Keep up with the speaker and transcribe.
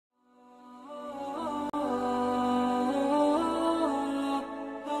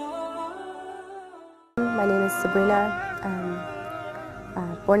My name is Sabrina.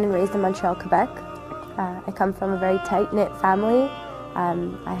 I'm born and raised in Montreal, Quebec. I come from a very tight-knit family.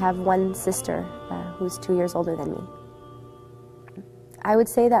 I have one sister who's 2 years older than me. I would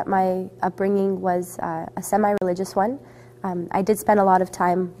say that my upbringing was a semi-religious one. I did spend a lot of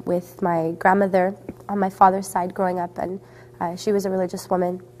time with my grandmother on my father's side growing up, and she was a religious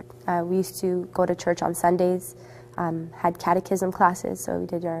woman. We used to go to church on Sundays, had catechism classes, so we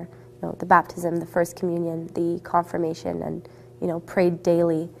did our, the baptism, the first communion, the confirmation, and prayed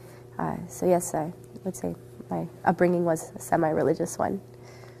daily. So yes, I would say my upbringing was a semi-religious one.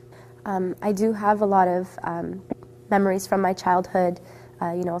 I do have a lot of memories from my childhood.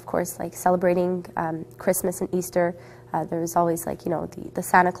 Of course, like celebrating Christmas and Easter. There was always the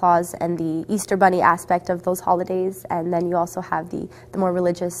Santa Claus and the Easter Bunny aspect of those holidays, and then you also have the more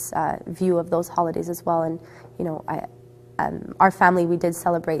religious view of those holidays as well. And our family, we did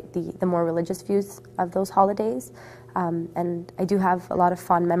celebrate the more religious views of those holidays. And I do have a lot of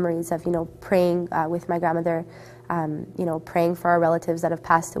fond memories of praying with my grandmother, praying for our relatives that have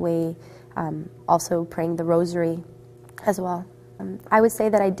passed away, also praying the rosary as well. I would say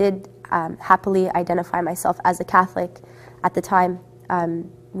that I did happily identify myself as a Catholic at the time.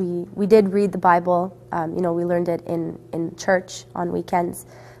 We did read the Bible, we learned it in church on weekends,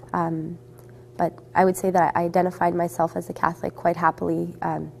 but I would say that I identified myself as a Catholic quite happily.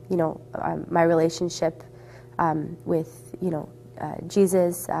 My relationship with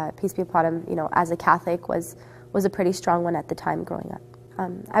Jesus, peace be upon him, as a Catholic was a pretty strong one at the time growing up.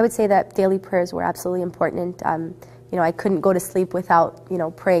 I would say that daily prayers were absolutely important. I couldn't go to sleep without,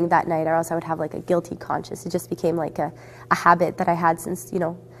 praying that night, or else I would have like a guilty conscience. It just became like a habit that I had since,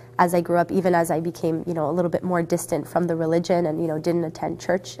 as I grew up, even as I became, a little bit more distant from the religion and, didn't attend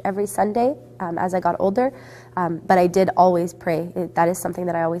church every Sunday as I got older. But I did always pray. That is something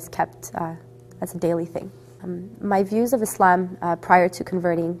that I always kept as a daily thing. My views of Islam prior to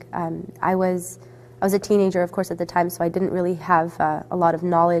converting, I was a teenager, of course, at the time, so I didn't really have a lot of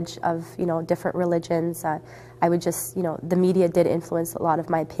knowledge of, different religions. I would just, the media did influence a lot of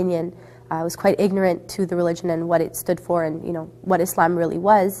my opinion. I was quite ignorant to the religion and what it stood for and, what Islam really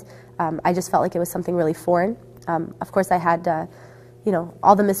was. I just felt like it was something really foreign. Of course, I had,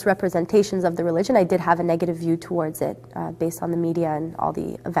 all the misrepresentations of the religion. I did have a negative view towards it based on the media and all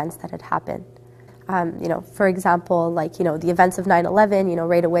the events that had happened. For example, the events of 9/11,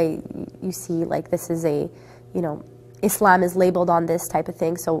 right away you see this is a, Islam is labeled on this type of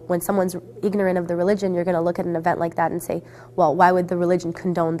thing. So when someone's ignorant of the religion, you're going to look at an event like that and say, well, why would the religion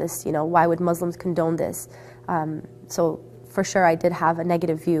condone this? Why would Muslims condone this? So for sure I did have a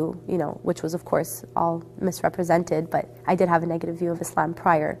negative view, which was of course all misrepresented, but I did have a negative view of Islam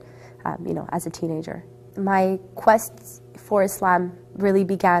prior, as a teenager. My quest for Islam really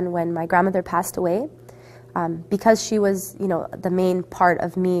began when my grandmother passed away, because she was, the main part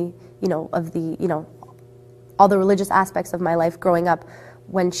of me, of the, all the religious aspects of my life growing up.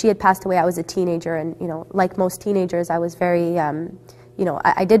 When she had passed away, I was a teenager, and like most teenagers, I was very,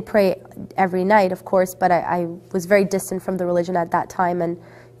 I did pray every night, of course, but I was very distant from the religion at that time. And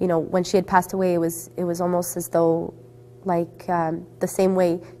when she had passed away, it was almost as though, the same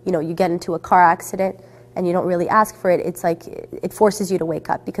way you get into a car accident and you don't really ask for it. It's like it forces you to wake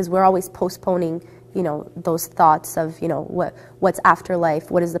up, because we're always postponing those thoughts of, what's after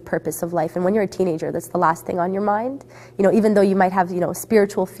life, what is the purpose of life. And when you're a teenager, that's the last thing on your mind. Even though you might have,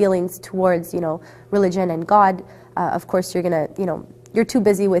 spiritual feelings towards, religion and God, of course you're gonna, you're too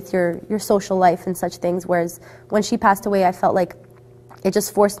busy with your social life and such things. Whereas when she passed away, I felt like it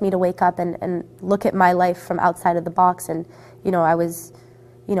just forced me to wake up and look at my life from outside of the box. And, I was,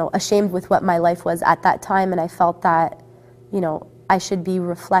 ashamed with what my life was at that time. And I felt that, I should be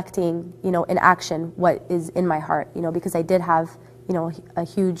reflecting, in action what is in my heart, because I did have, a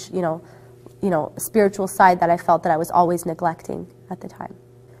huge, spiritual side that I felt that I was always neglecting at the time.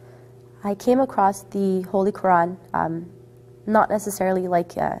 I came across the Holy Quran, not necessarily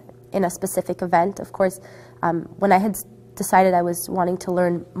in a specific event. Of course, when I had decided I was wanting to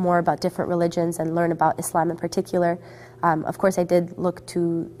learn more about different religions and learn about Islam in particular, of course I did look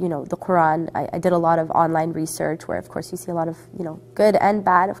to the Quran. I did a lot of online research where of course you see a lot of good and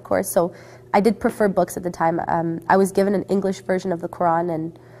bad, of course. So I did prefer books at the time. I was given an English version of the Quran,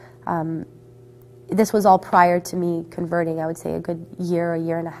 and this was all prior to me converting. I would say a good year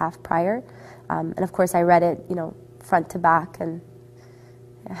and a half prior, and of course I read it front to back. And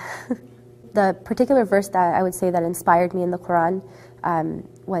yeah. The particular verse that I would say that inspired me in the Quran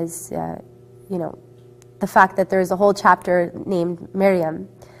was, the fact that there is a whole chapter named Maryam.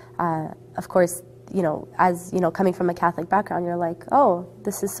 Of course, you know, as, you know, coming from a Catholic background, you're like, oh,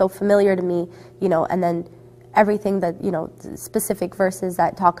 this is so familiar to me, you know, and then everything that, you know, specific verses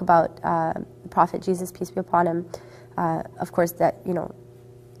that talk about the Prophet Jesus, peace be upon him, of course, that, you know,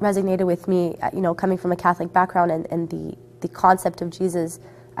 resonated with me, you know, coming from a Catholic background, and the concept of Jesus,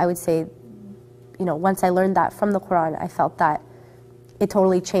 I would say, you know, once I learned that from the Quran, I felt that it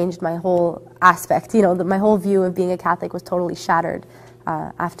totally changed my whole aspect, you know, my whole view of being a Catholic was totally shattered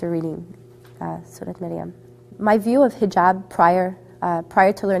after reading Surah Maryam. My view of hijab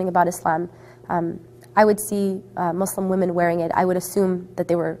prior to learning about Islam, I would see Muslim women wearing it. I would assume that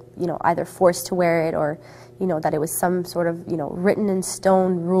they were, you know, either forced to wear it, or, you know, that it was some sort of, you know, written in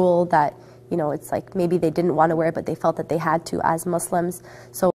stone rule that, you know, it's like maybe they didn't want to wear it, but they felt that they had to as Muslims. So